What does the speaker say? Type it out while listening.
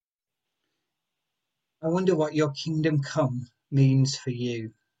I wonder what your kingdom come means for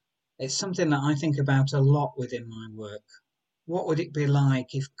you. It's something that I think about a lot within my work. What would it be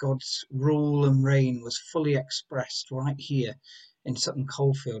like if God's rule and reign was fully expressed right here in Sutton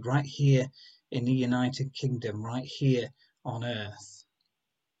Coldfield, right here in the United Kingdom, right here on earth?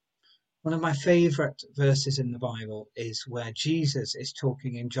 One of my favourite verses in the Bible is where Jesus is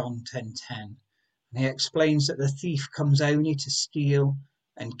talking in John 10:10, and he explains that the thief comes only to steal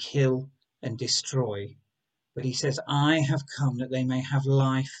and kill and destroy. But he says, I have come that they may have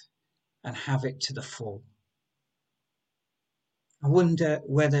life and have it to the full. I wonder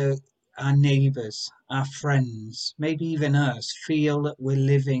whether our neighbours, our friends, maybe even us, feel that we're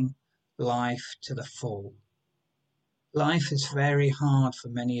living life to the full. Life is very hard for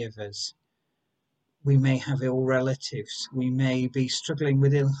many of us. We may have ill relatives. We may be struggling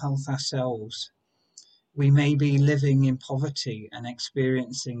with ill health ourselves. We may be living in poverty and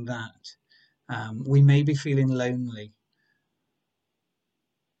experiencing that. We may be feeling lonely.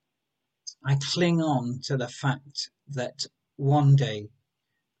 I cling on to the fact that one day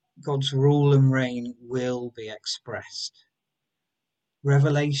God's rule and reign will be expressed.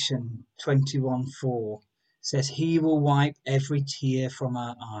 Revelation 21:4 says, He will wipe every tear from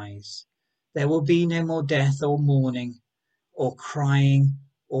our eyes. There will be no more death or mourning or crying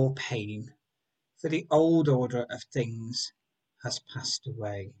or pain, for the old order of things has passed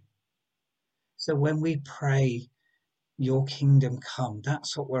away. So when we pray, Your kingdom come,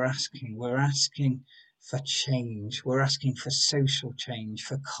 that's what we're asking. We're asking for change. We're asking for social change,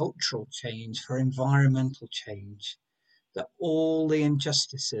 for cultural change, for environmental change. That all the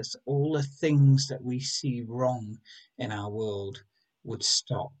injustices, all the things that we see wrong in our world would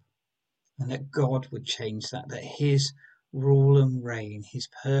stop, and that God would change that, that His rule and reign, His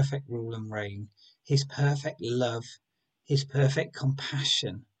perfect rule and reign, His perfect love, His perfect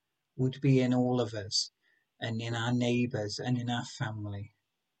compassion would be in all of us and in our neighbours and in our family.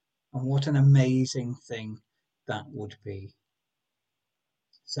 And what an amazing thing that would be.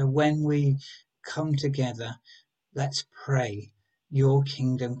 So when we come together, let's pray, Your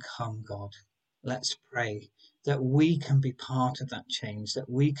kingdom come, God. Let's pray that we can be part of that change, that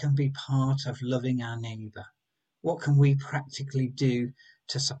we can be part of loving our neighbour. What can we practically do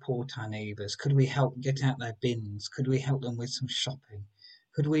to support our neighbours? Could we help get out their bins? Could we help them with some shopping?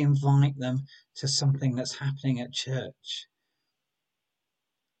 Could we invite them to something that's happening at church?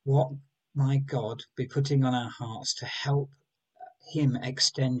 What might God be putting on our hearts to help Him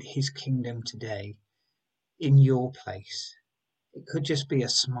extend His kingdom today in your place? It could just be a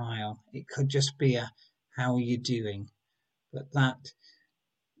smile. It could just be a how are you doing? But that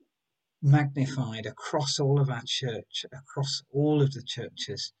magnified across all of our church, across all of the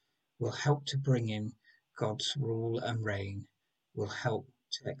churches, will help to bring in God's rule and reign, will help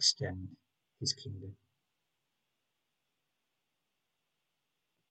to extend His kingdom.